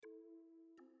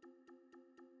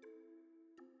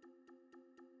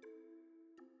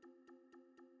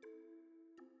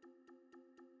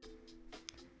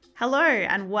Hello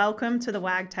and welcome to the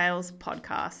Wagtails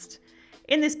podcast.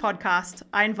 In this podcast,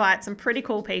 I invite some pretty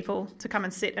cool people to come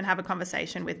and sit and have a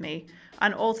conversation with me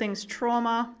on all things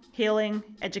trauma, healing,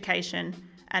 education,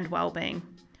 and well-being.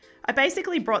 I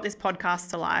basically brought this podcast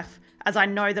to life as I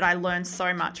know that I learn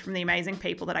so much from the amazing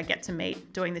people that I get to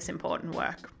meet doing this important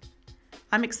work.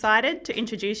 I'm excited to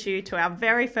introduce you to our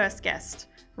very first guest,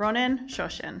 Ronen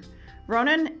Shoshan.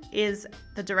 Ronen is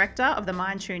the director of the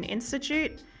Mind Tune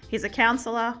Institute. He's a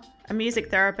counsellor, a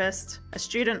music therapist, a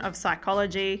student of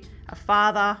psychology, a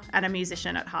father, and a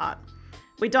musician at heart.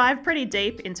 We dive pretty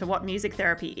deep into what music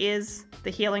therapy is, the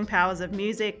healing powers of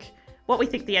music, what we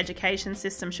think the education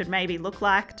system should maybe look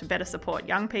like to better support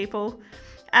young people,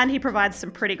 and he provides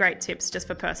some pretty great tips just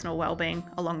for personal well-being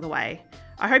along the way.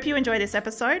 I hope you enjoy this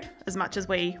episode as much as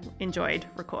we enjoyed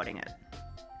recording it.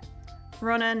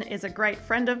 Ronen is a great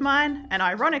friend of mine, and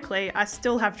ironically, I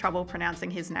still have trouble pronouncing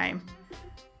his name.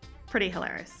 Pretty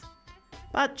hilarious.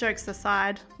 But jokes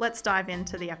aside, let's dive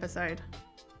into the episode.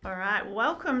 All right,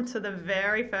 welcome to the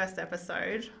very first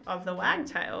episode of the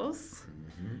Wagtails.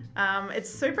 It's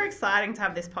super exciting to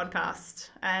have this podcast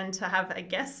and to have a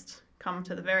guest come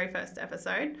to the very first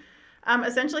episode.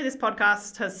 Essentially, this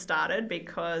podcast has started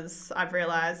because I've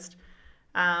realised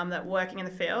that working in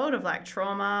the field of like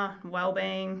trauma,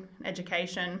 well-being,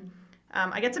 education,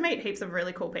 I get to meet heaps of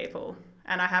really cool people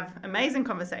and I have amazing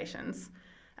conversations.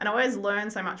 And I always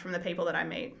learn so much from the people that I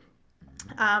meet.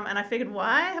 And I figured,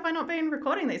 why have I not been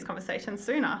recording these conversations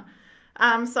sooner?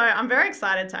 So I'm very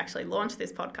excited to actually launch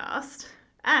this podcast.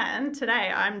 And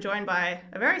today I'm joined by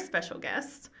a very special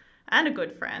guest and a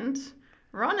good friend,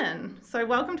 Ronen. So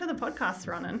welcome to the podcast,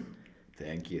 Ronen.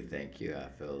 Thank you. I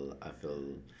feel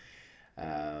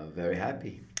very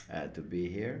happy to be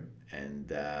here. And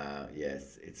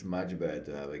yes, it's much better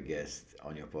to have a guest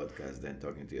on your podcast than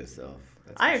talking to yourself.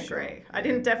 I agree. Sure. I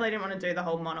definitely didn't want to do the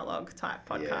whole monologue type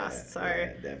podcast.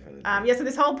 Yeah, definitely. So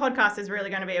this whole podcast is really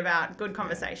going to be about good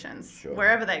conversations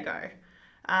wherever they go.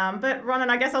 But Ronen,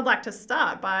 I guess I'd like to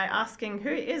start by asking, who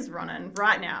is Ronen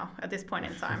right now at this point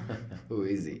in time? Who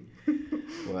is he?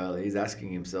 Well, he's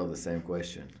asking himself the same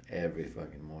question every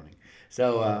fucking morning.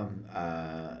 So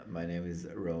my name is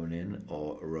Ronen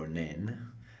or Ronen.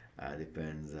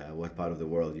 Depends what part of the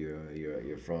world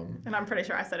you're from. And I'm pretty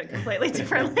sure I said it completely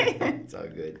differently. It's all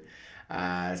good.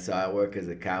 So I work as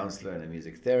a counselor and a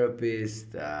music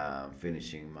therapist,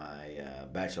 finishing my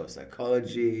Bachelor of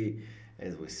Psychology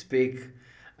as we speak.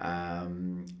 That's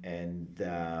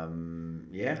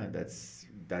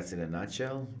in a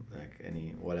nutshell.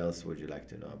 What else would you like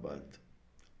to know about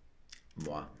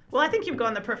moi? Well, I think you've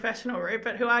gone the professional route,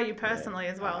 but who are you personally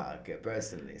as well? Okay,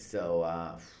 personally. So,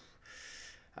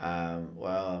 I'm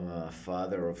a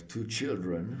father of 2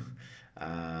 children.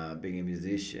 Being a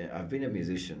musician, I've been a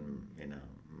musician,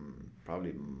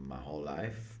 probably my whole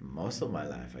life, most of my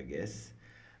life, I guess.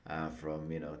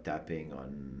 From tapping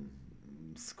on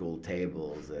school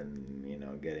tables and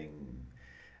getting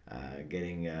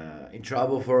in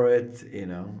trouble for it,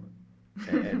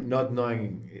 and not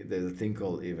knowing there's a thing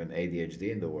called even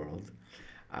ADHD in the world.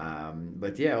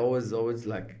 But yeah, always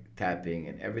like tapping,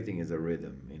 and everything is a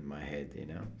rhythm in my head,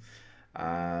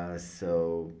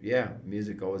 So yeah,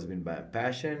 music always been my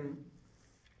passion,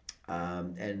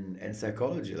 and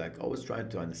psychology, like always trying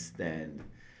to understand,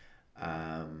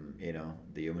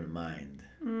 the human mind.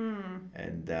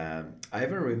 And I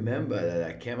even remember that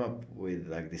I came up with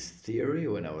like this theory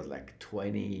when I was like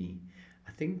 20,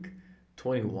 I think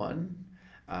 21.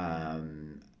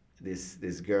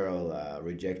 This girl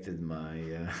rejected my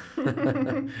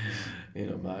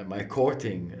my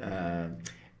courting,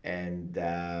 and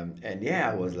yeah,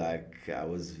 I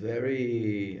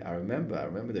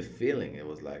remember the feeling. It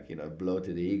was like a blow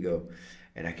to the ego,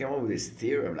 and I came up with this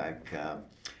theorem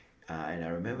and I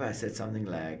remember I said something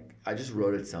like, I just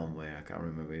wrote it somewhere, I can't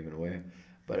remember even where,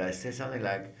 but I said something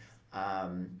like,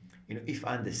 if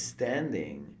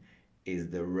understanding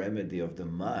is the remedy of the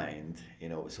mind,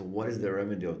 so what is the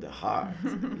remedy of the heart?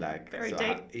 Like very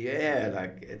deep.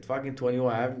 At fucking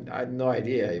 21, I had no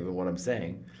idea even what I'm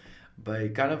saying, but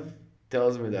it kind of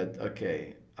tells me that,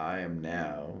 okay, I am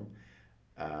now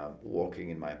walking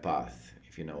in my path,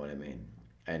 if you know what I mean.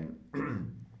 And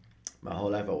my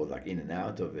whole life I was like in and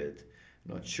out of it,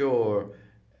 not sure,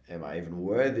 am I even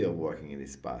worthy of working in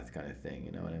this path kind of thing,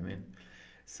 you know what I mean?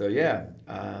 So yeah,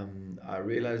 I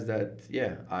realized that,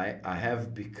 I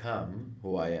have become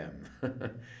who I am.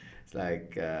 It's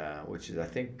like, which is, I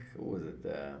think, what was it,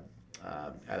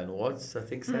 Alan Watts, I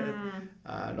think, said it.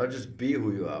 Not just be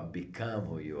who you are, become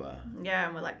who you are. Yeah,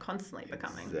 and we're like constantly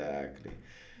becoming. Exactly.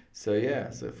 So yeah,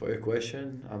 so for your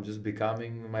question, I'm just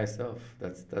becoming myself.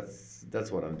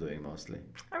 That's what I'm doing mostly.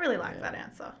 I really like Yeah. that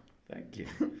answer. Thank you.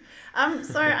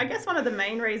 So I guess one of the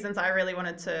main reasons I really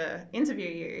wanted to interview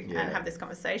you and Yeah. have this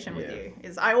conversation with Yeah. you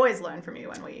is I always learn from you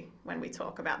when we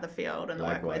talk about the field and the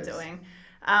work we're Likewise. doing.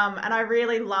 And I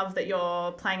really love that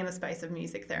you're playing in the space of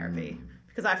music therapy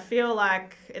because I feel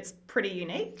like it's pretty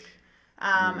unique.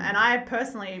 And I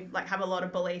personally have a lot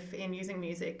of belief in using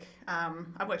music.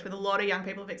 I've worked with a lot of young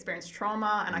people who've experienced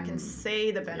trauma, and I can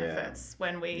see the benefits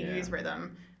when we use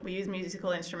rhythm. We use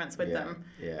musical instruments with them.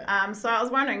 Yeah. So I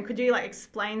was wondering, could you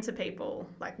explain to people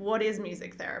what is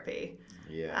music therapy?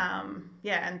 Yeah.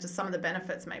 And just some of the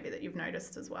benefits maybe that you've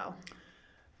noticed as well.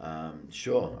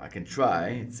 Sure, I can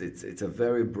try. It's a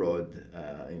very broad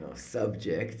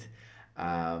subject,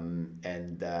 I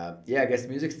guess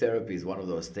music therapy is one of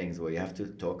those things where you have to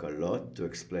talk a lot to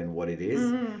explain what it is.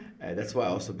 That's why I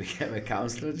also became a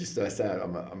counselor. Just so I said,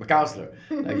 I'm a counselor.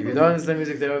 Like if you don't understand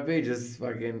music therapy, just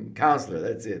fucking counselor.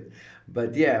 That's it.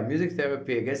 But yeah, music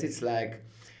therapy. I guess it's like.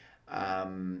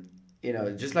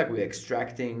 Just like we're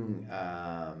extracting,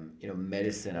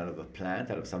 medicine out of a plant,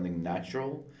 out of something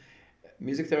natural,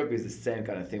 music therapy is the same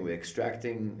kind of thing. We're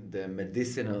extracting the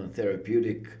medicinal and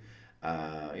therapeutic,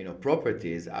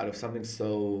 properties out of something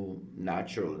so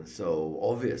natural and so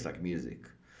obvious like music.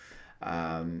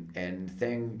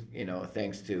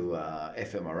 Thanks to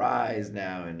fMRIs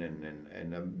now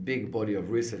and a big body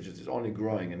of research that is only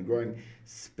growing and growing,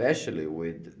 especially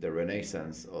with the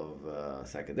renaissance of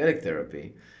psychedelic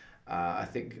therapy. I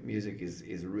think music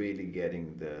is really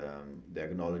getting the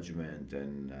acknowledgement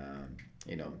and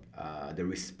the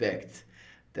respect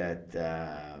that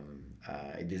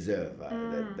it deserves.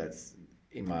 That's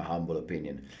in my humble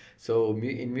opinion. So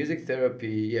in music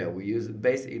therapy, yeah, we use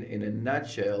in a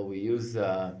nutshell, we use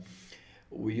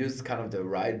kind of the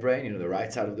right brain, the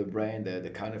right side of the brain,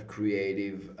 the kind of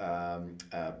creative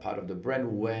part of the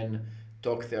brain when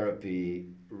talk therapy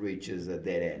reaches a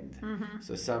dead end.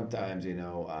 So sometimes,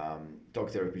 talk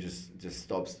therapy just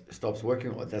stops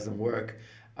working or doesn't work.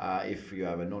 If you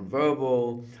have a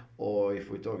nonverbal, or if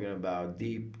we're talking about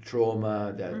deep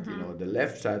trauma, that the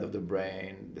left side of the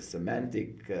brain, the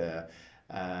semantic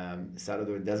side of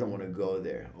the brain doesn't want to go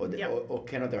there, or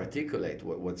cannot articulate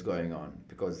what's going on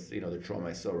because the trauma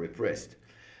is so repressed.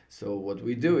 So what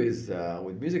we do is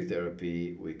with music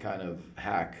therapy, we kind of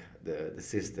hack the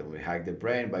system. We hack the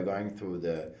brain by going through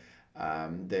the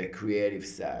creative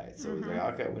side. So it's like,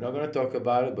 okay, we're not going to talk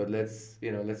about it, but let's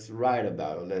write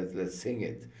about it. Let's sing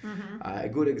it. A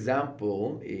good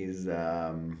example is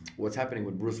what's happening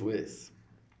with Bruce Willis.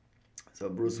 So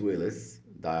Bruce Willis,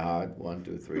 Die Hard, 1,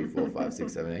 2, 3, 4, 5,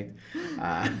 6, 7, 8.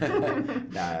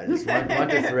 Just one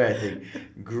to 3, I think.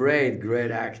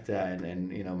 Great actor,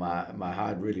 and my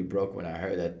heart really broke when I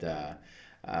heard that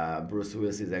Bruce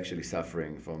Willis is actually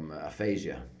suffering from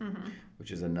aphasia,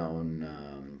 which is a known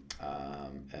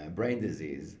brain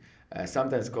disease.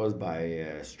 Sometimes caused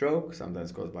by stroke,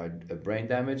 sometimes caused by brain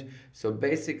damage. So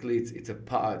basically, it's a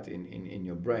part in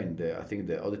your brain, I think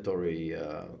the auditory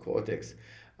cortex,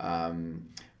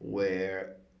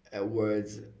 where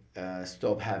words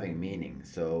stop having meaning.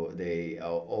 So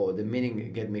or the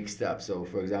meaning get mixed up. So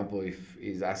for example, if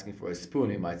he's asking for a spoon,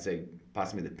 he might say,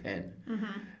 "Pass me the pen."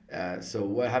 So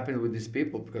what happens with these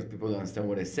people? Because people don't understand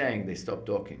what they're saying, they stop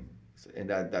talking. And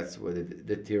that's where the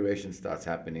deterioration starts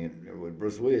happening. With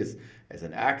Bruce Willis as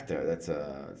an actor, it's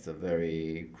a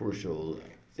very crucial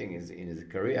thing in his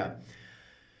career.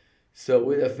 So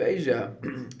with aphasia,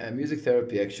 music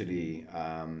therapy actually,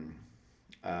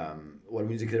 what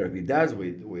music therapy does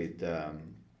with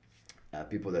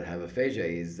people that have aphasia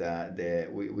is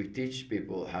we teach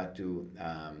people how to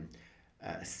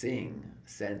sing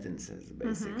sentences,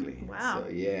 basically. Wow. So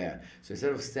yeah. So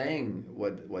instead of saying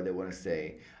what they want to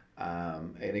say,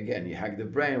 and again, you hack the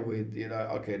brain with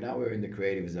okay, now we're in the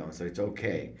creative zone, so it's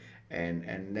okay, and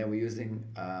then we're using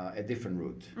a different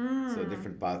route, so a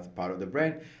different part of the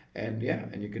brain, and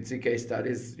you can see case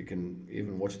studies. You can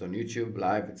even watch it on YouTube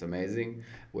live. It's amazing,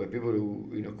 where people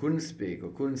who couldn't speak or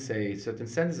couldn't say certain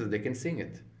sentences, they can sing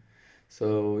it.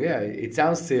 So yeah, it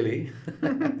sounds silly.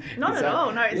 Not at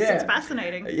all. No, it's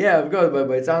fascinating. Yeah, of course, but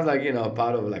it sounds like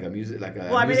part of like a music, like a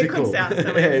Well, I mean, it musical. could sound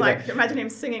silly. It's imagine him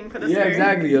singing for the spoon. Yeah,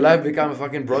 exactly. Your life become a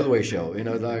fucking Broadway show.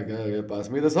 It's like pass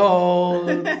me the salt.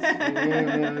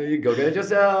 You go get it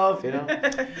yourself.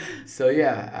 So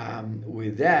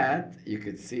with that, you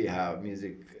could see how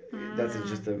music. That's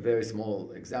just a very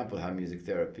small example how music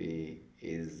therapy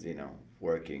is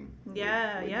working.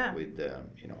 With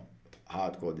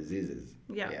hardcore diseases.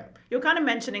 Yeah. You're kind of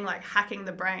mentioning hacking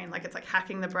the brain. It's like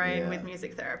hacking the brain with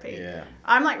music therapy. Yeah.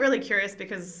 I'm really curious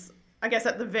because I guess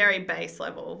at the very base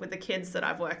level with the kids that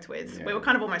I've worked with, we were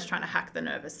kind of almost trying to hack the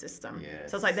nervous system. Yes.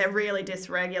 So it's like they're really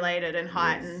dysregulated and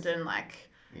heightened and like,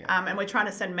 and we're trying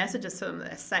to send messages to them that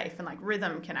they're safe, and like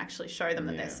rhythm can actually show them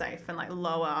that they're safe and like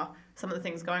lower some of the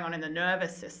things going on in the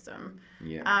nervous system.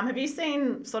 Have you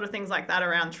seen sort of things like that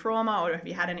around trauma, or have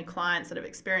you had any clients that have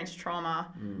experienced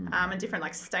trauma in different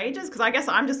like stages? Because I guess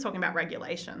I'm just talking about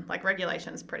regulation. Like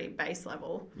regulation is pretty base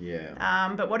level.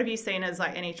 But what have you seen as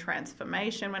like any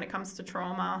transformation when it comes to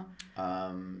trauma?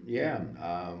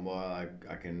 Well,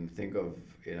 I can think of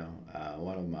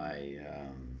one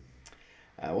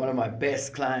of my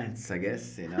best clients, I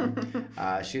guess.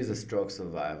 She's a stroke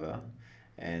survivor,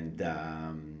 and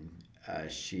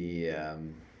she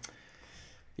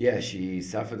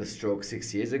suffered a stroke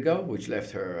 6 years ago, which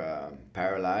left her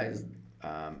paralyzed,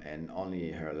 and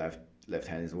only her left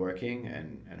hand is working,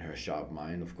 and her sharp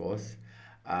mind, of course.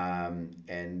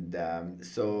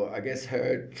 So I guess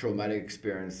her traumatic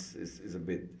experience is a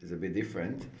bit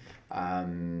different.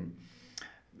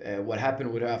 What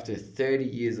happened with her after 30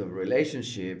 years of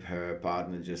relationship, her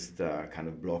partner just kind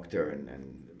of blocked her,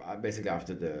 and basically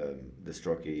after the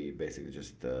stroke, he basically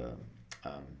just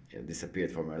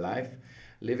disappeared from her life,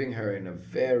 leaving her in a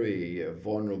very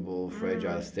vulnerable,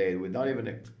 fragile state with not even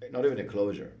a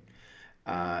closure.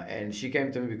 And she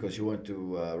came to me because she wanted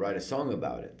to write a song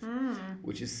about it,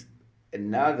 which is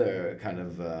another kind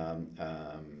of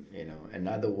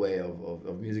another way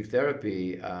of music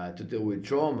therapy to deal with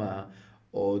trauma,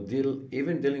 or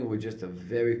dealing with just a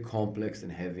very complex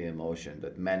and heavy emotion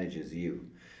that manages you.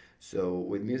 So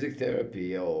with music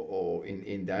therapy, or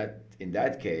in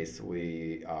that case,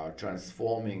 we are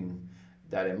transforming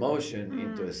that emotion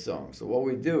into a song. So what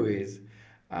we do is,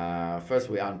 first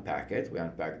we unpack it. We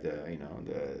unpack the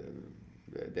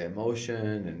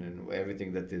emotion and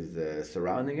everything that is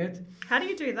surrounding it. How do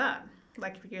you do that?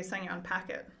 Like you're saying, you unpack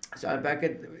it. So unpack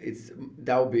it.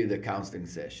 That would be the counseling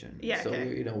session. Yeah. So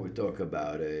okay. we talk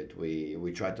about it.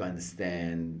 We try to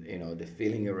understand the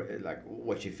feeling, like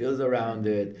what she feels around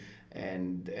it,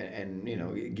 and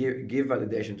give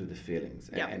validation to the feelings,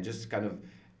 and just kind of,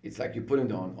 it's like you put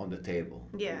them on the table.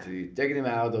 Yeah. So you take them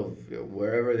out of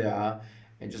wherever they are,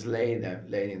 and just laying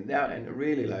them down and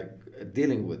really like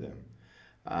dealing with them.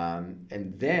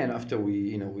 And then after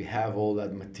we have all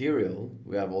that material,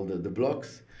 we have all the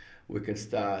blocks, we can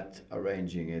start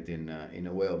arranging it in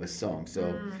a way of a song.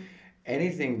 So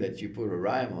anything that you put a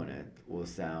rhyme on it will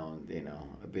sound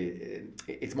a bit.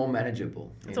 It's more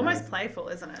manageable. It's almost playful,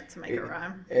 isn't it, to make a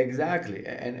rhyme? Exactly,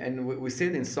 and we see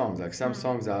it in songs. Like some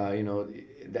songs are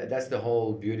that's the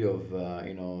whole beauty of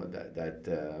that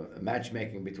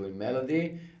matchmaking between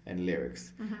melody and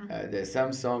lyrics. There's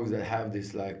some songs that have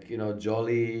this like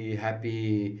jolly,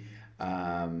 happy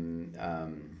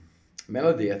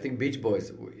melody. I think Beach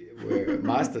Boys were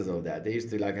masters of that. They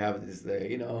used to like have this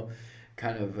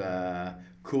kind of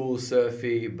cool,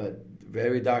 surfy, but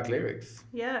very dark lyrics.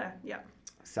 Yeah.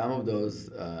 Some of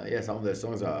those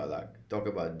songs are like talk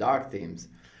about dark themes.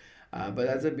 But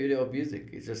that's the beauty of music.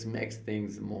 It just makes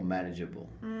things more manageable.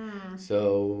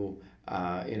 So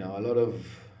a lot of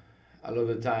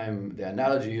the time the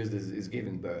analogy used is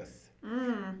giving birth.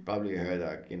 Probably you heard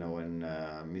like when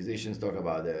musicians talk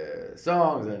about the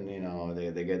songs, and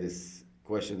they get this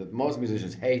question that most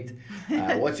musicians hate.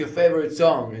 What's your favorite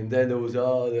song? And then there was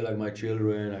they're like my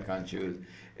children. I can't choose.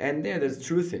 And there's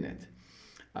truth in it.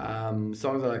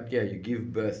 Songs are like you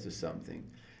give birth to something.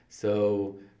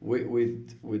 So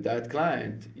with that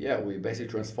client, we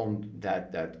basically transformed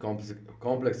that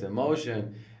complex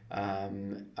emotion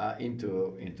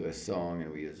into a song,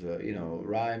 and we use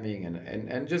rhyming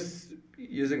and just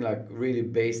using like really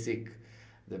basic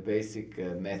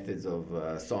methods of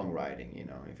songwriting.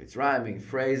 If it's rhyming,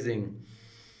 phrasing,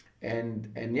 and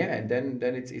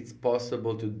then it's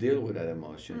possible to deal with that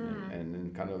emotion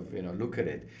and kind of look at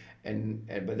it,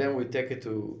 but then we take it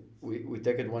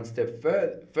one step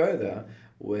further,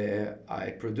 where I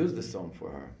produce the song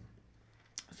for her.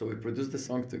 So we produce the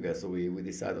song together. So we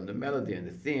decide on the melody and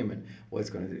the theme and what it's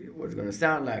gonna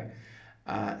sound like.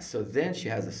 So then she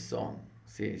has a song.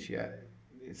 See,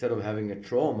 instead of having a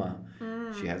trauma,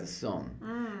 she has a song.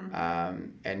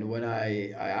 And when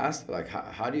I asked her, like,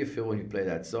 how do you feel when you play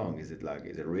that song? Is it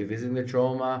revisiting the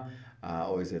trauma,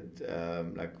 or is it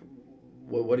like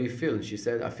what do you feel? And she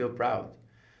said, I feel proud.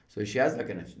 So she has like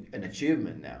an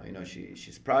achievement now.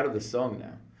 She's proud of the song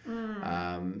now.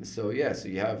 So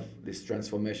you have this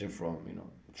transformation from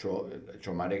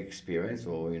traumatic experience,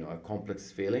 or a complex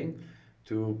feeling,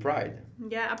 to pride.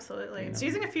 Yeah, absolutely. You It's know?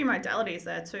 using a few modalities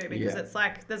there too, because Yeah. it's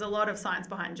like there's a lot of science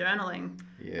behind journaling,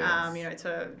 Yes.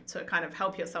 to kind of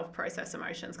help yourself process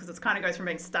emotions, because it kind of goes from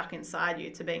being stuck inside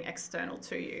you to being external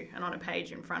to you and on a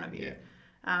page in front of you.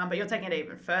 Yeah. But you're taking it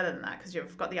even further than that because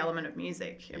you've got the element of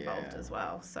music involved Yeah. as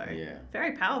well. So Yeah.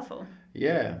 very powerful.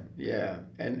 Yeah, yeah,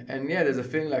 and yeah, there's a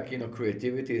feeling like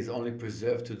creativity is only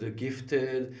preserved to the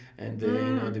gifted, and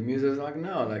the music is like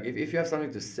no, like if you have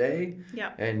something to say,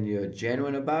 Yeah. and you're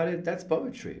genuine about it, that's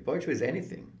poetry. Poetry is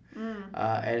anything,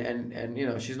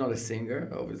 and she's not a singer.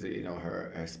 Obviously,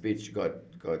 her speech got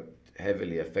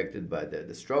heavily affected by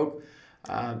the stroke.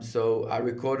 So I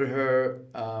recorded her,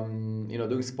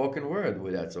 doing spoken word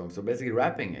with that song. So basically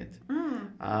rapping it,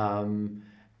 and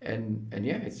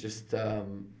yeah, it's just.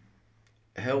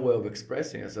 Her way of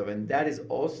expressing herself, and that is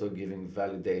also giving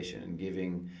validation and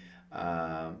giving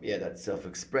that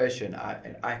self-expression.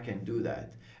 I can do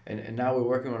that, and now we're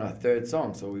working on our third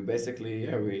song, so we basically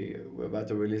we're about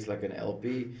to release like an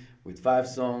LP with 5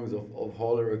 songs of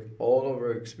all of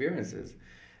her experiences,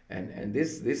 and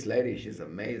this lady, she's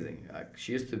amazing. Like,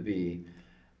 she used to be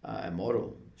a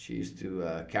model. She used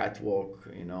to catwalk,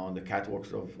 on the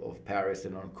catwalks of Paris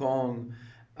and Hong Kong.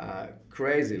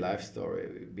 Crazy life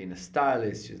story. Being a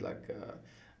stylist, she's like,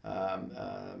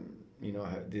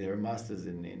 did her masters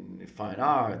in fine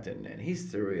art and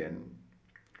history, and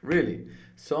really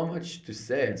so much to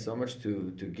say and so much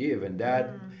to give, and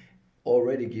that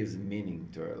already gives meaning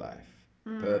to her life,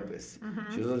 purpose.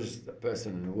 She's not just a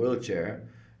person in a wheelchair,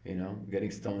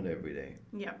 getting stoned every day.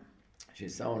 Yeah.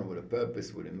 She's someone with a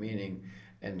purpose, with a meaning,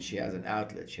 and she has an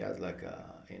outlet. She has like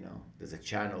there's a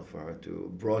channel for her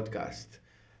to broadcast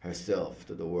herself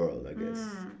to the world, I guess.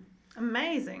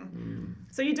 Amazing.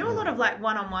 So you do a lot of like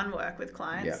one-on-one work with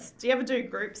clients. Yeah. Do you ever do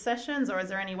group sessions, or is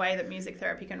there any way that music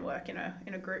therapy can work in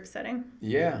a group setting?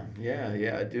 Yeah,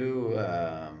 I do.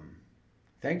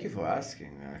 Thank you for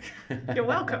asking. You're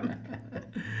welcome.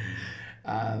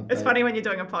 It's funny when you're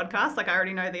doing a podcast, like I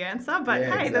already know the answer, but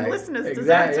hey, the listeners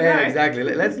deserve to know. Yeah, exactly.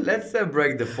 Let's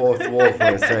break the fourth wall for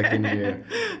a second here.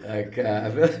 Like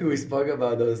I feel like we spoke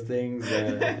about those things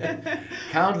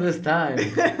countless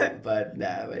times, but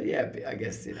yeah, I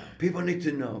guess people need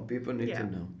to know. People need to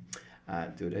know.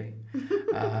 Do they?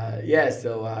 I've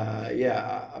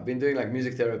been doing like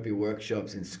music therapy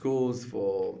workshops in schools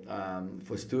for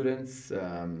students,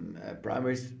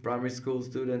 primary school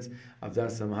students. I've done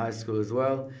some high school as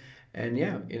well, and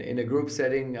in a group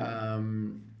setting, I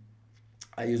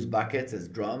use buckets as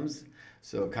drums.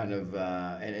 So kind of,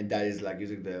 and that is like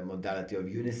using the modality of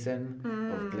unison,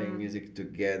 of playing music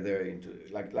together into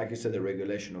like you said, the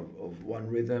regulation of one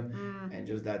rhythm, and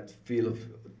just that feel of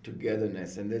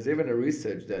togetherness. And there's even a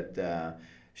research that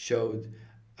showed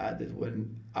that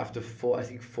when after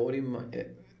 40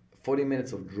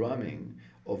 minutes of drumming,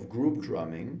 of group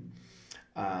drumming,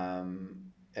 I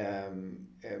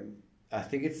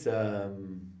think it's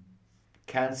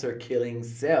cancer killing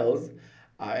cells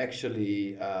are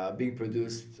actually being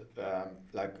produced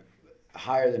like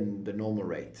higher than the normal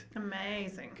rate.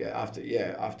 Amazing.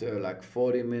 After like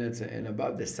 40 minutes and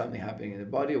above, there's something happening in the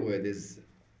body where there's,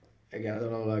 again, I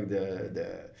don't know like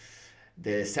the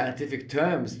scientific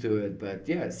terms to it, but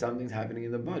something's happening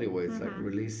in the body where it's like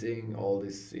releasing all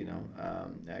this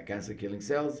cancer killing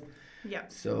cells. Yeah.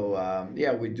 So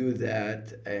we do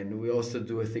that, and we also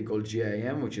do a thing called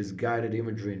GIM, which is guided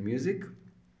imagery in music.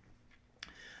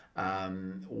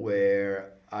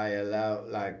 Where I allow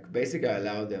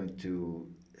them to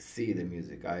see the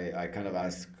music. I kind of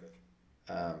ask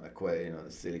the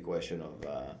silly question of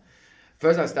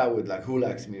first I start with like who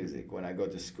likes music when I go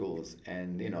to schools,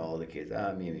 and all the kids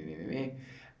me,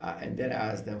 and then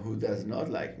I ask them who does not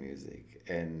like music,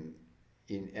 and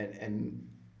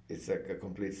it's like a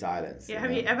complete silence. Yeah,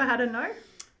 have you ever had a no?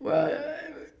 Well,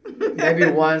 maybe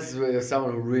once with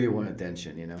someone who really want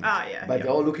attention, Oh, yeah. But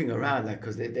they're all looking around, like,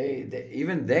 because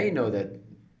they know that,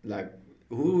 like,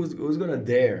 who's gonna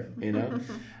dare,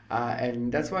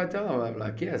 and that's why I tell them, I'm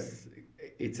like, yes,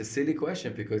 it's a silly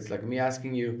question because it's like me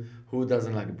asking you who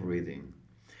doesn't like breathing.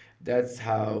 That's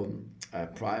how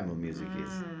primal music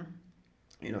is.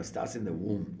 It starts in the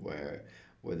womb where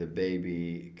the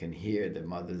baby can hear the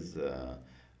mother's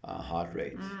heart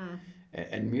rate.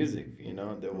 And music,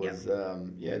 there was a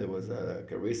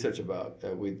research about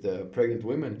with pregnant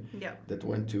women that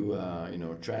went to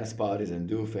trance parties and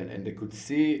doof, and they could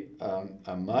see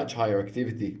a much higher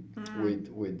activity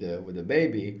with the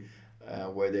baby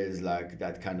where there's like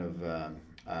that kind of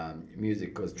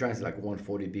music, because trance is like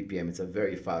 140 BPM. It's a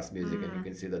very fast music, and you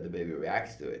can see that the baby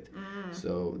reacts to it,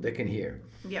 so they can hear.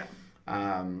 Yeah.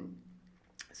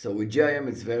 So with GIM,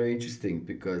 it's very interesting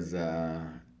because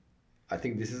I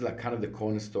think this is like kind of the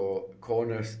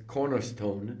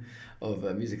cornerstone of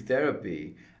music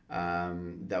therapy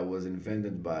that was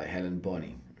invented by Helen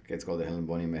Bonney. Okay, it's called the Helen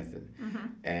Bonney method,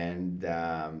 and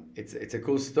it's a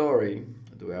cool story.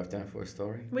 Do we have time for a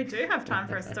story? We do have time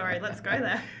for a story. Let's go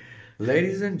there.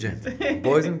 Ladies and gentlemen,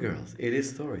 boys and girls, it is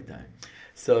story time.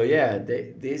 So yeah,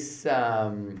 this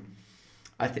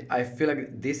I feel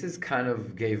like this is kind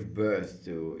of gave birth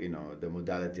to the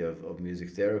modality of music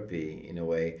therapy in a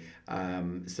way.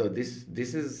 So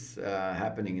this is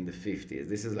happening in the 50s.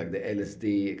 This is like the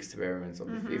LSD experiments of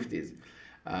the 50s.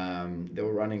 They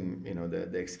were running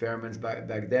the experiments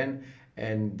back then,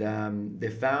 and they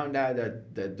found out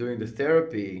that during the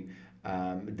therapy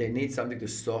they need something to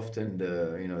soften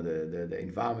the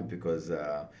environment because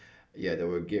they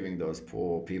were giving those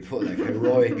poor people like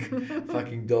heroic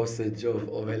fucking dosage of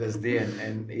LSD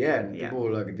and people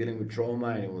were like dealing with trauma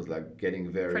and it was like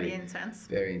getting very intense.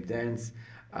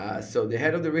 So the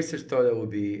head of the research thought it would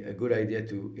be a good idea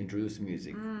to introduce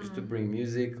music, just to bring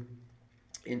music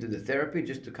into the therapy,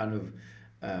 just to kind of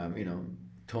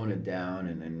tone it down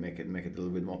and make it a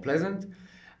little bit more pleasant.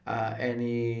 And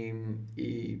he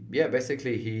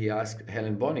basically he asked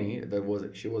Helen Bonney,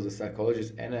 she was a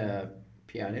psychologist and a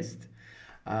pianist,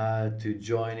 to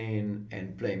join in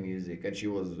and play music, and she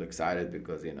was excited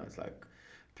because it's like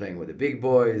playing with the big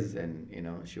boys, and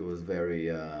she was very.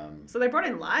 So they brought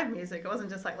in live music. It wasn't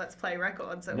just like let's play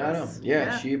records.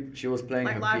 She was playing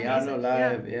like her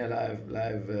live piano music,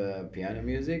 live piano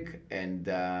music, and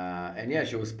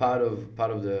she was part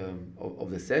of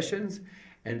the sessions,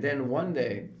 and then one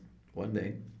day,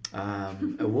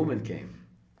 a woman came.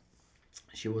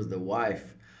 She was the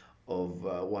wife of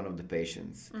one of the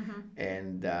patients,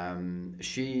 and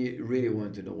she really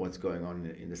wanted to know what's going on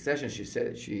in the session. She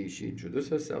said she introduced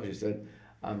herself. She said,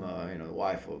 "I'm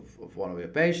wife of one of your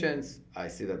patients. I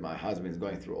see that my husband is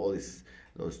going through all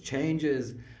those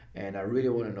changes, and I really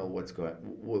want to know what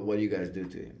do you guys do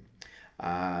to him."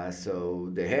 So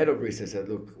the head of research said,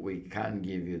 "Look, we can't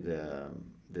give you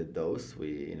the dose.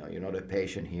 You're not a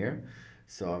patient here,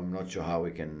 so I'm not sure how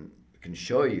we can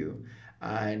show you."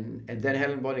 And then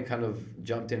Helen Bonney kind of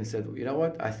jumped in and said, "You know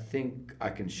what? I think I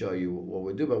can show you what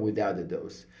we do, but without the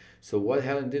dose." So what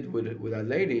Helen did with that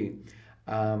lady,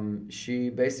 she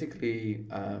basically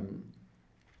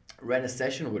ran a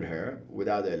session with her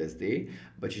without LSD,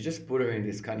 but she just put her in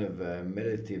this kind of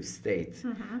meditative state,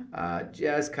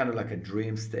 just kind of like a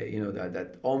dream state, that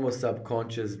almost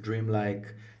subconscious dreamlike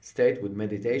state with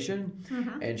meditation,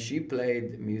 and she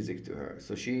played music to her.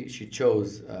 So she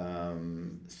chose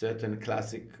certain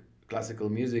classical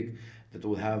music that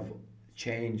will have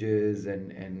changes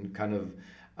and kind of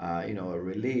a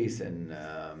release and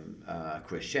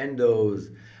crescendos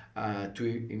to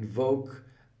invoke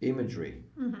imagery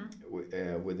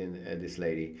within this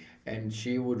lady, and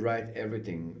she would write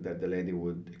everything that the lady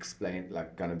would explain,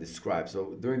 like kind of describe.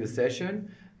 So during the session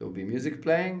there would be music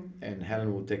playing and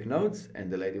Helen would take notes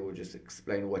and the lady would just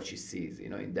explain what she sees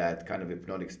in that kind of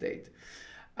hypnotic state,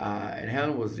 and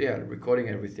Helen was recording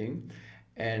everything,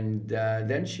 and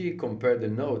then she compared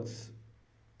the notes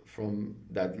from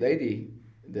that lady,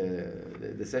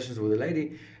 the sessions with the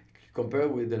lady,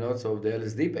 compared with the notes of the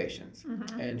LSD patients.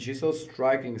 And she saw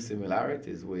striking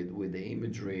similarities with the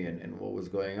imagery and what was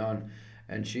going on.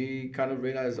 And she kind of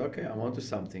realized, okay, I'm onto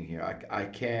something here. I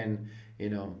can,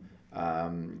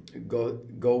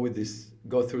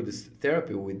 go through this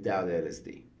therapy without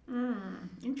LSD.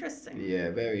 Interesting.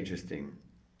 Yeah, very interesting.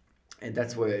 And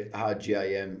that's how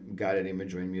GIM, guided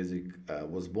imagery in music,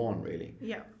 was born, really.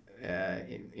 Yeah.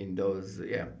 In those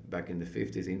back in the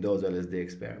 50s, in those LSD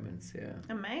experiments.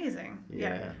 Amazing.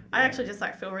 Yeah. I actually just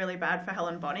feel really bad for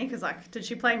Helen Bonney because did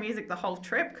she play music the whole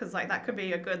trip? Because that could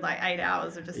be a good 8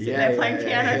 hours of just sitting there playing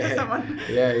piano for someone.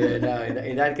 No,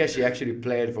 in that case she actually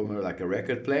played from a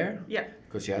record player,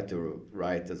 because she had to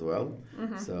write as well.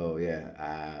 So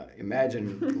imagine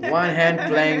one hand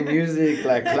playing music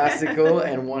like classical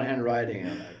and one hand writing.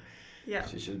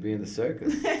 She should be in the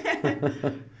circus.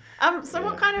 So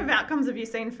what kind of outcomes have you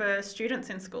seen for students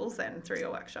in schools then through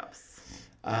your workshops?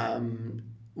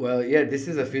 This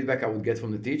is a feedback I would get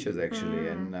from the teachers actually,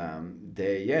 and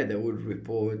they would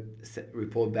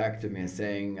report back to me and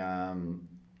saying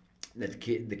that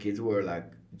the kids were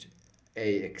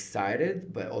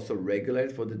excited but also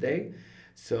regulated for the day,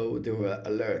 so they were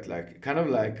alert.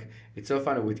 It's so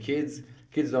funny with kids.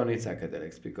 Kids don't need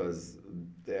psychedelics because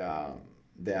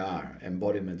they are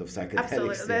embodiment of psychedelics.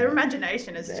 Absolutely, their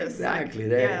imagination is just exactly.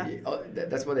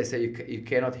 That's what they say. You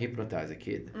cannot hypnotize a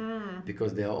kid.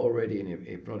 because they are already in a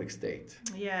hypnotic state.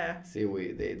 Yeah. See,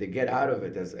 they get out of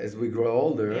it as we grow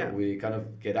older. Yeah. We kind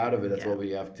of get out of it. That's Yeah. why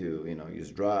we have to,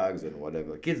 use drugs and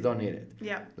whatever. Kids don't need it.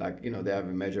 Yeah. Like, they have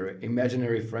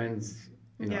imaginary friends,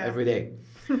 Yeah. every day.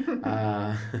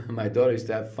 My daughter used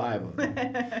to have 5 of them.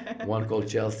 One called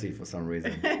Chelsea for some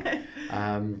reason.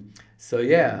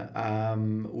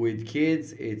 With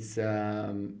kids,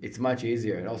 it's much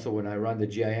easier. And also when I run the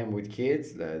GIM with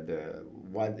kids,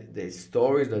 the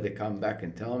stories that they come back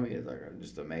and tell me is like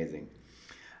just amazing.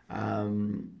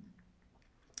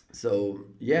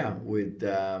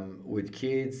 With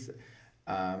kids,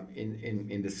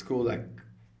 in the school, like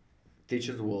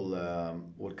teachers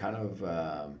will kind of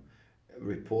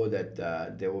report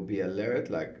that they will be alert,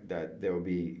 like that they will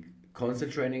be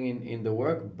concentrating in the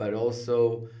work, but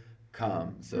also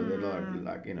calm, so they don't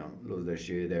lose their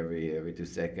shit every 2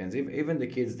 seconds. Even the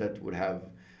kids that would have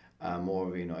more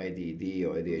of ADD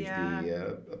or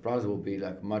ADHD problems will be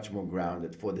like much more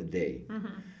grounded for the day.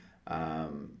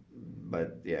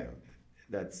 But yeah,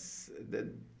 it's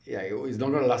not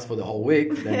going to last for the whole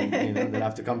week. Then they'll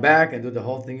have to come back and do the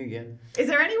whole thing again. Is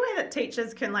there any way that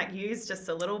teachers can use just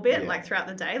a little bit throughout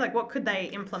the day? Like what could they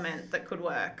implement that could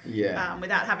work?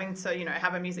 Without having to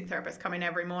have a music therapist come in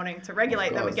every morning to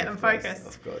regulate them and get them focused.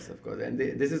 Of course. And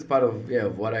this is part of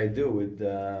what I do with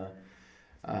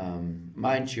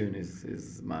MindTune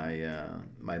is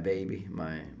my baby,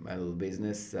 my little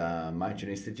business, MindTune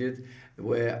Institute,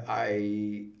 where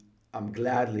I'm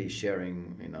gladly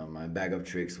sharing, my bag of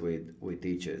tricks with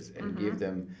teachers and give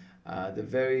them the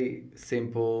very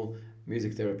simple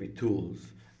music therapy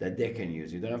tools that they can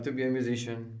use. You don't have to be a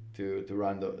musician to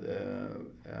run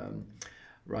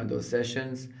those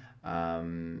sessions. There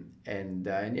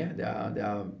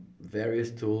are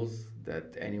various tools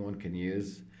that anyone can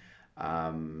use.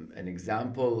 An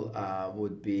example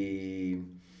would be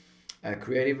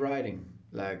creative writing.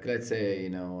 Like, let's say,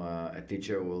 a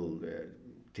teacher will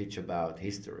teach about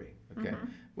history, okay?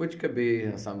 Which could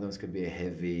be, sometimes could be a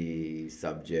heavy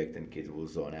subject and kids will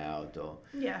zone out, or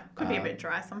could be a bit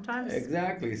dry sometimes.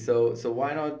 Exactly. So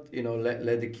why not,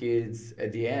 let the kids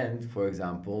at the end, for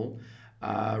example,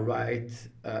 write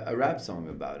a rap song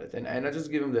about it, and I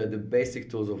just give them the basic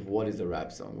tools of what is a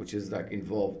rap song, which is like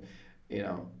involved,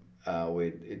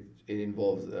 with it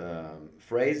involves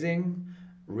phrasing,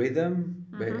 rhythm,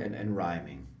 and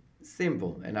rhyming.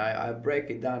 Simple. And I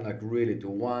break it down like really to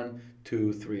 1,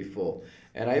 2, 3, 4.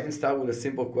 And I even start with a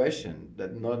simple question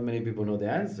that not many people know the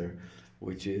answer,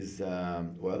 which is,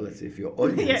 let's see if your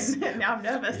audience. Now I'm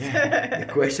nervous. The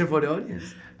question for the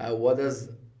audience. What does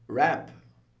rap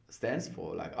stands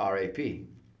for? Like RAP.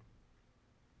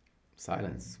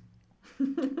 Silence.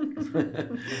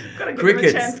 Gotta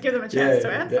Crickets. Give them a chance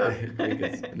to answer.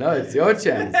 Crickets. No, it's your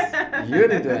chance. You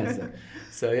need to answer.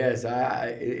 So yes,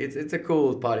 it's a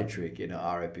cool party trick,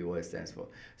 RAP, what it stands for.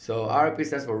 So RAP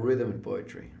stands for rhythm and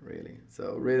poetry, really.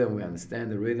 So rhythm, we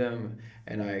understand the rhythm,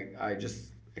 and I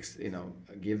just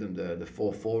give them the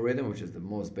 4/4 rhythm, which is the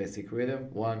most basic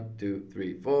rhythm. 1, 2,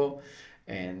 3, 4,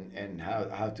 and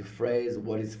how to phrase,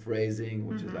 what is phrasing,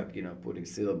 which is like putting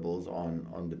syllables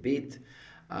on the beat.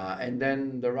 And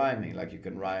then the rhyming, like you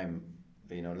can rhyme,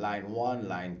 line 1,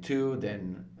 line 2,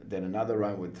 then another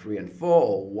rhyme with 3 and 4,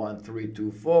 or 1, 3, 2,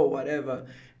 4, whatever.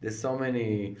 There's so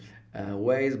many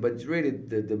ways, but it's really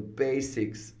the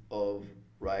basics of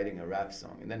writing a rap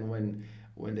song. And then when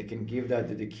they can give that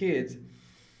to the kids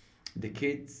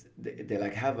they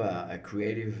like have a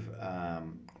creative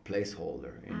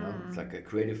placeholder, it's like a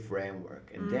creative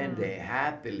framework, and then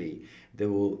they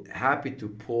will happy to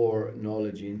pour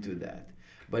knowledge into that.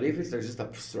 But if it's like just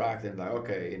abstract and like,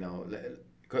 okay,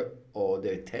 or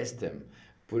they test them,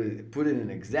 put it in an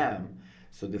exam,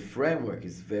 so the framework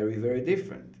is very, very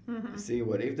different. See,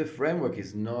 what if the framework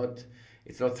is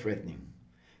it's not threatening?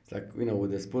 It's like,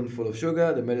 with a spoonful of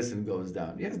sugar, the medicine goes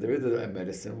down. Yes, there is a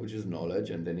medicine, which is knowledge,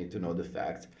 and they need to know the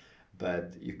facts.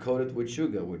 But you coat it with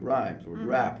sugar, with rhymes, with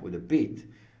rap, with a beat,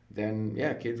 then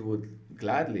kids would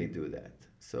gladly do that.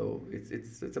 So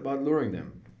it's about luring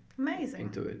them. Amazing.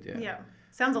 Into it, Yeah.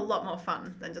 Sounds a lot more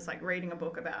fun than just like reading a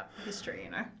book about history,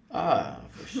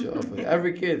 For sure.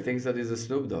 Every kid thinks that he's a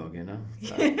Snoop Dogg,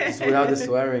 just without the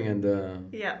swearing and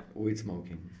the weed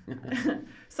smoking.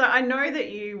 So I know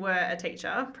that you were a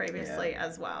teacher previously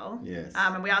as well. Yes.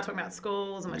 And we are talking about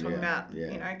schools, and we're talking about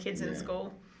kids in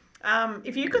school.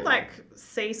 If you could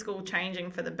see school changing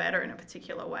for the better in a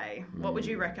particular way, what would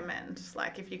you recommend?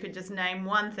 Like if you could just name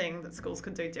one thing that schools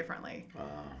could do differently.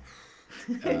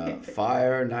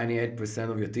 Fire 98%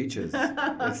 of your teachers.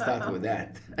 Let's start with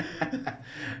that.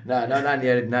 No, not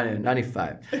 98,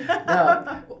 95.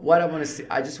 No, what I want to see,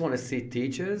 I just want to see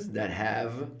teachers that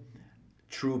have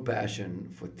true passion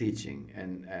for teaching.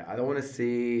 And I don't want to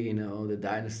see, the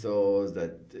dinosaurs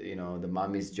that, the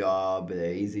mommy's job,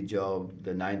 the easy job,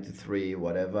 the 9 to 3,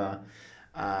 whatever.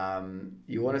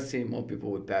 You want to see more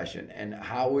people with passion. And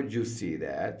how would you see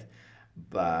that?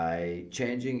 By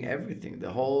changing everything. The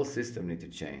whole system need to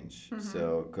change.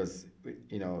 So, because,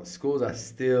 schools are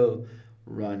still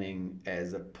running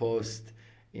as a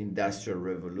post-industrial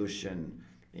revolution,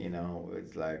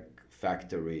 it's like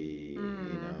factory,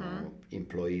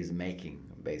 employees making,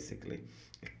 basically.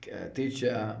 A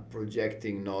teacher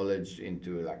projecting knowledge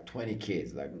into like 20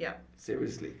 kids. Like,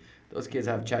 seriously. Those kids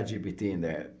have ChatGPT in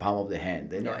their palm of their hand.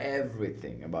 They know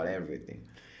everything about everything.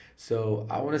 So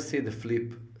I want to see the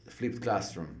flipped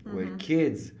classroom where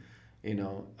kids,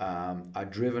 are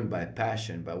driven by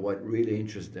passion, by what really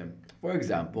interests them. For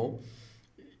example,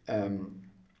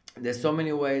 there's so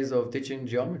many ways of teaching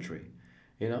geometry.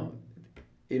 You know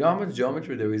how much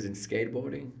geometry there is in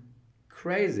skateboarding?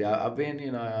 Crazy. I've been,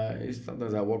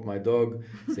 sometimes I walk my dog,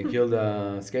 St.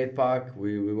 Kilda skate park.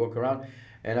 We walk around,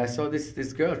 and I saw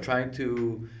this girl trying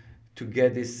to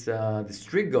get this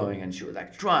trick going, and she was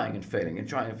like trying and failing and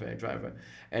trying and failing.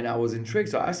 And I was intrigued,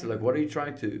 so I asked her, like, what are you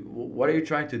trying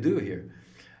to do here?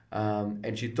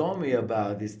 And she told me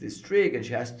about this trick, and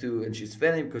she's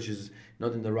failing because she's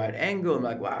not in the right angle. I'm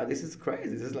like, wow, this is crazy.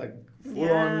 This is like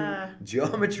full on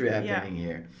geometry happening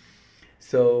here.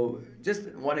 So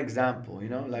just one example,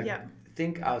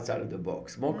 think outside of the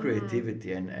box, more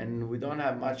creativity, and we don't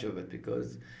have much of it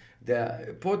because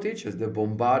the poor teachers, they're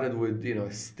bombarded with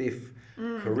stiff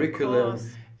curriculum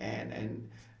and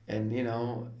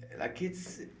like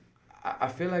I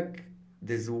feel like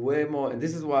there's way more, and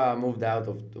this is why I moved out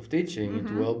of teaching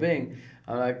into well-being.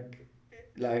 I'm like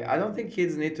I don't think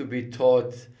kids need to be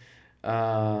taught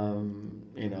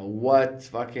what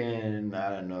fucking, I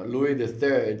don't know, Louis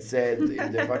III said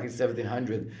in the fucking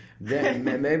 1700. Then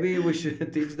maybe we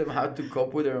should teach them how to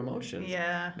cope with their emotions.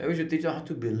 Yeah. Maybe we should teach them how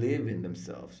to believe in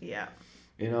themselves. Yeah.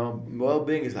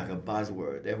 Well-being is like a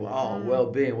buzzword. Everyone,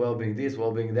 well-being this,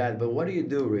 well-being that. But what do you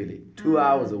do really? 2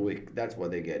 hours a week. That's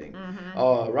what they're getting.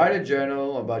 Write a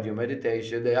journal about your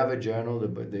meditation. They have a journal.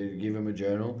 They give them a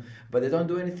journal. But they don't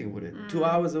do anything with it. 2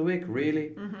 hours a week,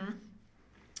 really?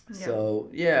 So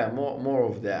more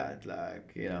of that,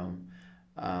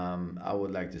 I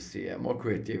would like to see more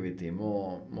creativity,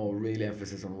 more real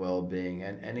emphasis on well-being,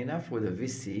 and enough with the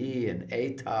VCE and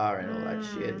ATAR and all that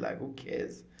shit. Like, who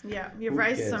cares? Yeah, you've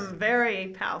raised some very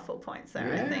powerful points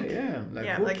there. I think. Who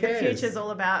cares? The future's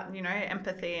all about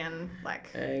empathy and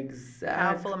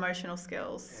powerful emotional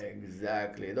skills.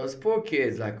 Exactly. Those poor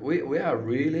kids, we are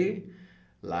really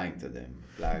lying to them.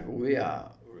 We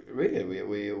are. Really,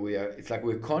 we are. It's like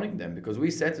we're conning them because we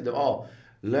said to them,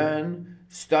 learn,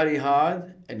 study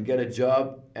hard, and get a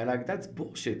job. And that's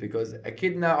bullshit because a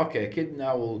kid now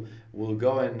will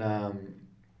go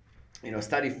and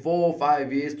study 4 or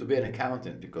 5 years to be an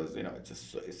accountant because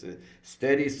it's a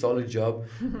steady, solid job.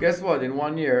 Guess what? In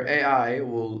 1 year, AI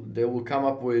will come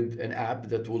up with an app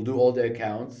that will do all the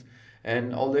accounts,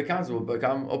 and all the accounts will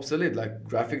become obsolete. Like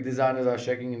graphic designers are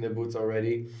shaking in their boots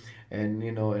already. And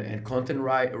and content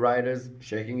writers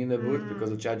shaking in the booth because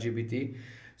of ChatGPT.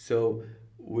 So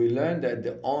we learned that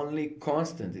the only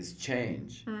constant is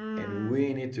change, and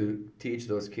we need to teach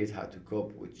those kids how to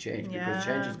cope with change because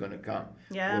change is going to come,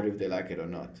 whether if they like it or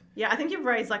not. Yeah, I think you've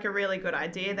raised a really good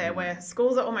idea there, where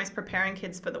schools are almost preparing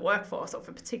kids for the workforce or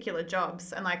for particular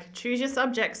jobs, and choose your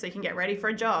subjects so you can get ready for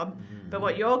a job. But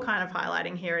what you're kind of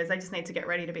highlighting here is they just need to get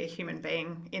ready to be a human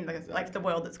being in the the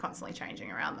world that's constantly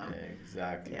changing around them.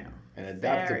 Exactly. Yeah. An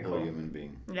adaptable human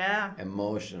being. Yeah.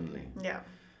 Emotionally. Yeah.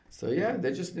 So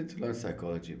they just need to learn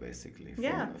psychology basically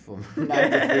from 9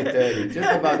 to 3:30,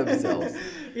 just about themselves.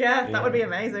 That would be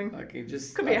amazing.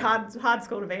 Could be a hard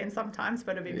school to be in sometimes,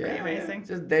 but it'd be pretty amazing.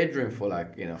 Just daydream for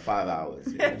 5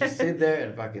 hours. Just sit there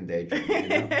and fucking daydream.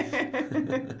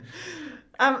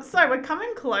 So we're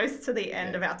coming close to the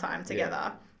end of our time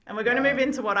together. And we're going to move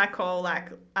into what I call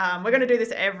we're going to do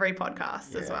this every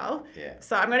podcast as well. Yeah.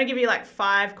 So I'm going to give you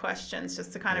 5 questions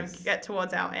just to kind of get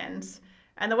towards our end.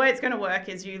 And the way it's going to work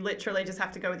is you literally just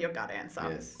have to go with your gut answer.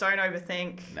 Yes. Don't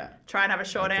overthink. No. Try and have a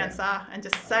short answer and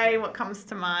just say what comes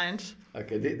to mind.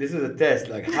 Okay, this is a test.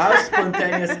 How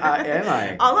spontaneous am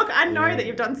I? Oh, look, I know that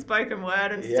you've done spoken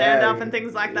word and stand-up and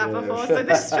things like that before, so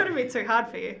this shouldn't be too hard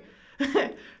for you.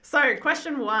 So,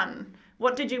 question 1.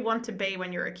 What did you want to be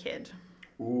when you were a kid?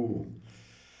 Ooh.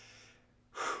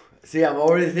 See, I'm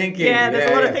already thinking. Yeah,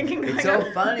 there's a lot of thinking going on. It's so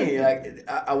funny.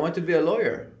 I want to be a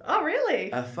lawyer. Oh,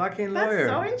 really? A fucking lawyer.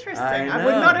 That's so interesting. I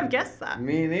would not have guessed that.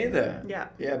 Me neither. Yeah.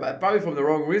 Yeah, but probably from the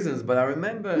wrong reasons. But I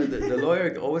remember the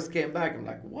lawyer always came back. I'm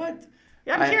like, what?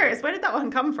 Yeah, I'm curious. Where did that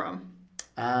one come from?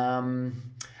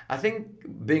 I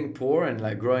think being poor and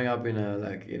like growing up in a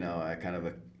like a kind of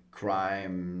a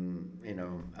crime,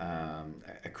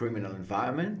 a criminal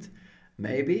environment,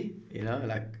 maybe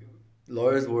like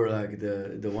lawyers were like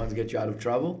the ones get you out of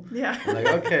trouble. Yeah. I'm like,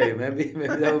 okay, maybe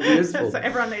that would be useful. So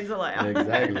everyone needs a lawyer.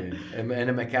 Exactly, and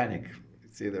a mechanic.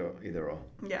 It's either or.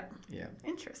 Yeah. Yeah.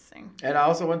 Interesting. And I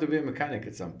also want to be a mechanic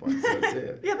at some point.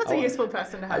 So yeah, that's a useful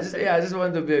person to have. I just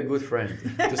want to be a good friend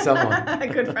to someone. A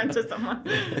good friend to someone.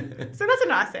 So that's a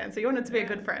nice answer. You wanted to be a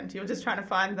good friend. You're just trying to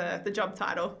find the job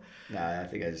title. No, I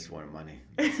think I just wanted money.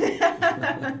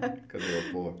 Because we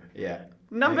were poor. Yeah.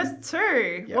 Number Next.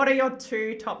 2. Yeah. What are your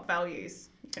 2 top values?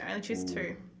 You can only choose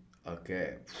 2.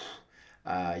 Okay.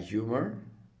 Humor.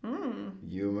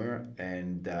 Humor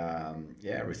and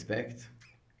respect.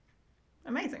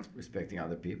 Amazing. Respecting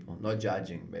other people, not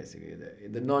judging, basically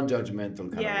the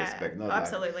non-judgmental kind of respect, not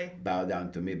absolutely. like bow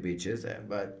down to me, bitches,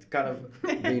 but kind of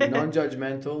being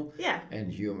non-judgmental.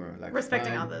 And humor, like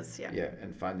respecting others.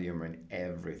 And find the humor in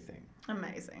everything.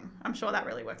 Amazing. I'm sure that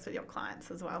really works with your clients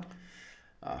as well.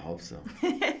 I hope so.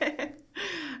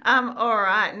 All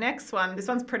right, next one. This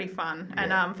one's pretty fun,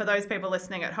 and for those people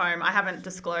listening at home, I haven't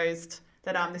disclosed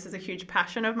that this is a huge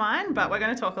passion of mine, but we're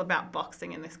going to talk about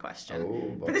boxing in this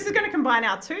question. But this is going to combine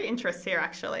our 2 interests here,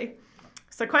 actually.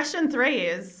 So question 3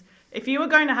 is, if you were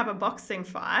going to have a boxing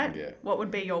fight, what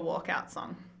would be your walkout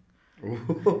song? Ooh,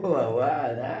 wow,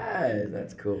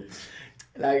 that's cool.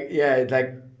 Like, it's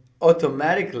like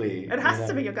automatically. It has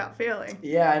to be your gut feeling.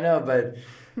 Yeah, I know, but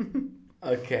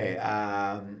okay,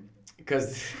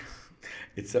 because...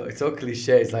 It's so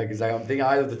cliche. It's like I'm thinking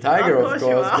Eye of the Tiger, of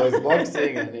course, because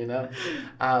boxing and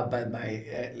But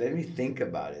let me think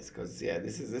about it, because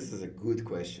this is a good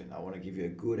question. I want to give you a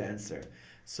good answer.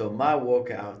 So my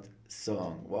walkout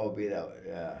song, what would be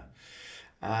that?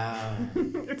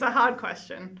 It's a hard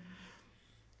question.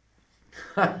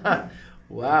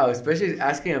 Wow, especially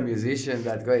asking a musician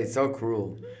that way. It's so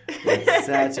cruel. It's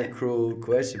such a cruel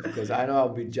question, because I know I'll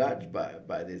be judged by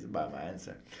my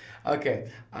answer. Okay.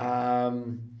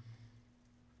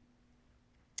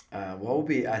 What would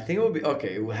be? I think it would be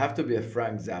okay. It would have to be a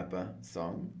Frank Zappa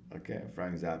song. Okay,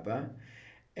 Frank Zappa,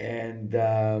 and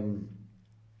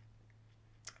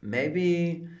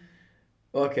maybe.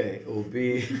 Okay, it will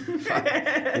be.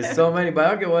 There's so many,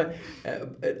 but okay. What?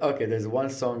 Okay, there's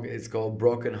one song. It's called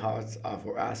 "Broken Hearts Are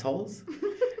for Assholes."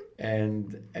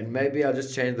 And maybe I'll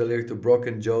just change the lyric to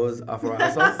 "Broken Joes are for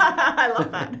assholes." I love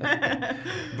that.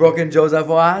 Broken Joes are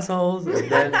for assholes.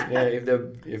 And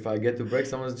then if I get to break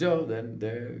someone's jaw, then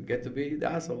they get to be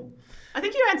the asshole. I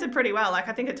think you answered pretty well. Like,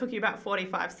 I think it took you about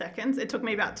 45 seconds. It took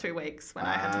me about 2 weeks when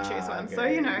I had to choose one. Okay. So,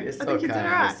 You're I so think you did all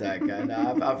right.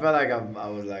 I felt like I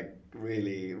was like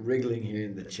really wriggling here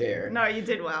in the chair. No, you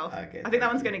did well. Okay. I think that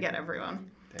one's going to get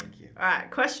everyone. Thank you. All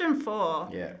right, question 4.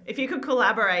 Yeah. If you could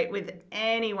collaborate with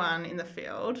anyone in the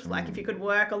field, like if you could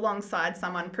work alongside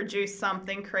someone, produce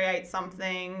something, create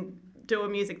something, do a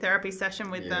music therapy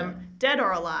session with them, dead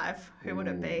or alive, who would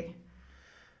it be?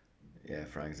 Yeah,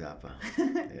 Frank Zappa.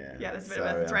 Yeah, there's a bit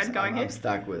of a thread going here. I'm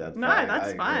stuck with that. No,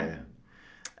 that's fine. Yeah.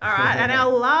 All right, and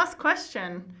our last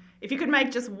question. If you could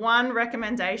make just one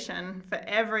recommendation for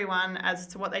everyone as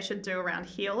to what they should do around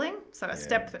healing, so a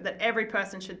step that every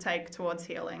person should take towards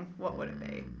healing, what would it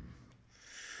be?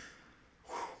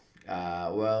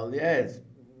 It's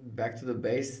back to the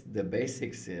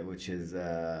basics, which is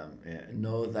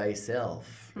know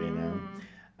thyself.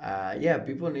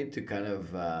 People need to kind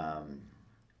of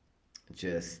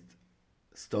just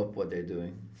stop what they're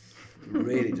doing,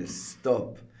 really just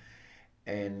stop,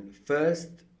 and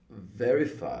first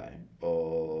verify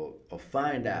or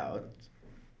find out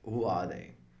who are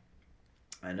they.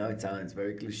 I know it sounds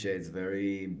very cliche, it's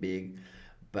very big,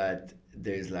 but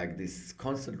there's like this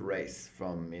constant race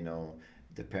from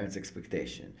the parents'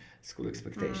 expectation, school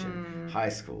expectation, high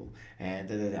school, and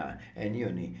and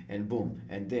uni, and boom,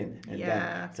 and then and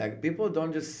then. It's like people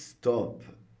don't just stop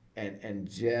and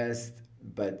just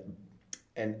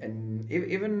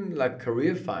even like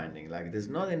career finding, like there's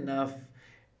not enough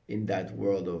in that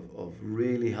world of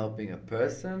really helping a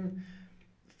person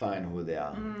find who they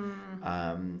are.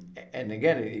 And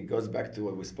again, it goes back to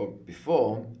what we spoke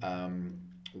before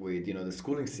with the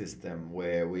schooling system,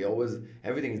 where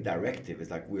everything is directive.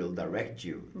 It's like, we'll direct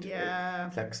you.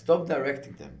 It's like, stop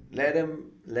directing them. Let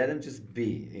them just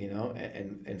be,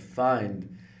 and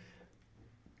find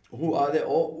who are they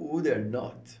or who they're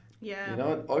not.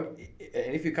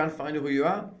 And if you can't find who you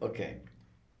are, okay,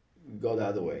 go the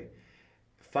other way.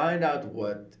 Find out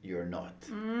what you're not.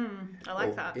 I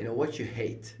like that. What you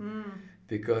hate.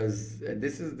 because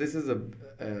this is a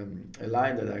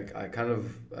line that I kind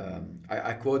of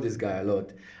I quote this guy a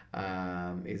lot.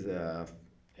 He's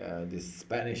this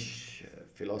Spanish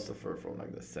philosopher from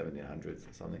like the 1700s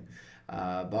or something,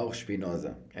 Baruch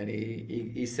Spinoza, and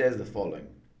he says the following: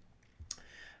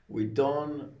 we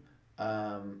don't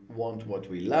want what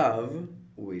we love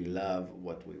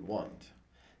what we want.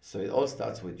 So it all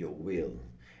starts with your will.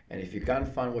 And if you can't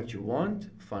find what you want,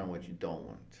 find what you don't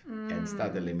want and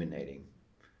start eliminating.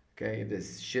 Okay? If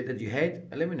there's shit that you hate,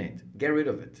 eliminate. Get rid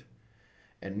of it.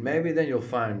 And maybe then you'll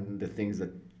find the things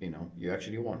that you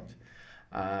actually want.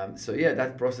 So yeah,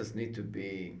 that process needs to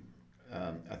be,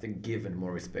 I think, given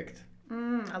more respect.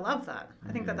 I love that.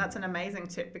 I think that's an amazing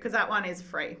tip because that one is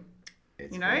free.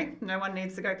 It's free. No one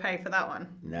needs to go pay for that one.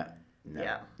 No.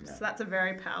 Yeah. So that's a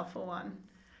very powerful one.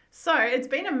 So it's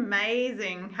been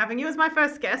amazing having you as my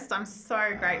first guest. I'm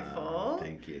so grateful.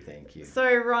 Thank you. So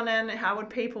Ronen, how would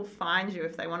people find you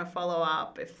if they want to follow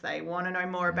up, if they want to know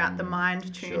more about the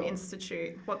Mind Tune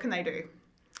Institute? What can they do?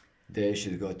 They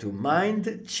should go to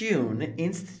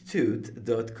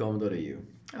mindtuneinstitute.com.au.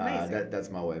 That's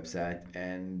my website,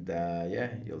 and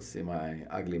you'll see my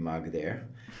ugly mug there,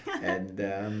 and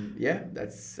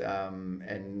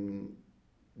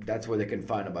that's where they can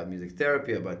find about music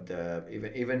therapy, about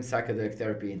even psychedelic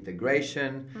therapy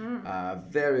integration.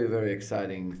 Very, very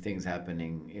exciting things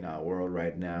happening in our world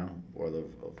right now, world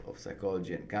of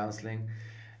psychology and counseling,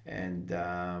 and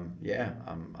I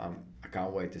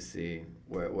can't wait to see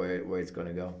where it's going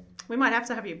to go. We might have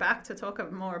to have you back to talk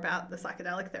more about the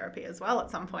psychedelic therapy as well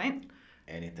at some point.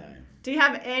 Anytime. Do you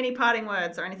have any parting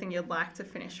words or anything you'd like to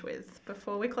finish with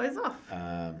before we close off?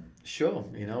 Sure.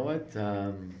 You know what?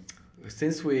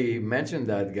 Since we mentioned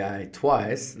that guy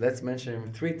twice, let's mention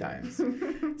him 3 times.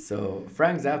 So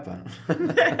Frank Zappa.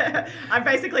 I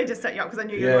basically just set you up because I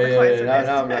knew you'd want to close with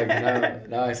this.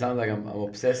 Now I sound like I'm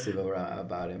obsessive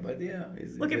about him, but yeah.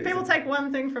 Look, if people take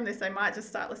one thing from this, they might just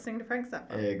start listening to Frank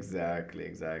Zappa.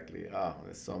 Exactly. Oh,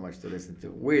 there's so much to listen to.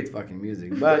 Weird fucking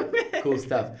music, but cool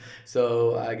stuff.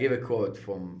 So I give a quote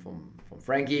from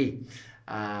Frankie.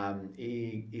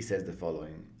 He says the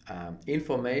following: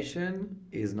 information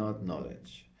is not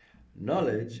knowledge.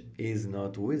 Knowledge is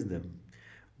not wisdom.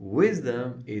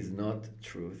 Wisdom is not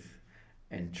truth.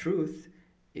 And truth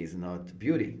is not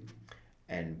beauty.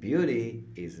 And beauty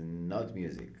is not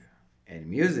music. And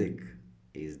music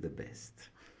is the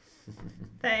best.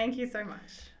 Thank you so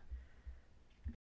much.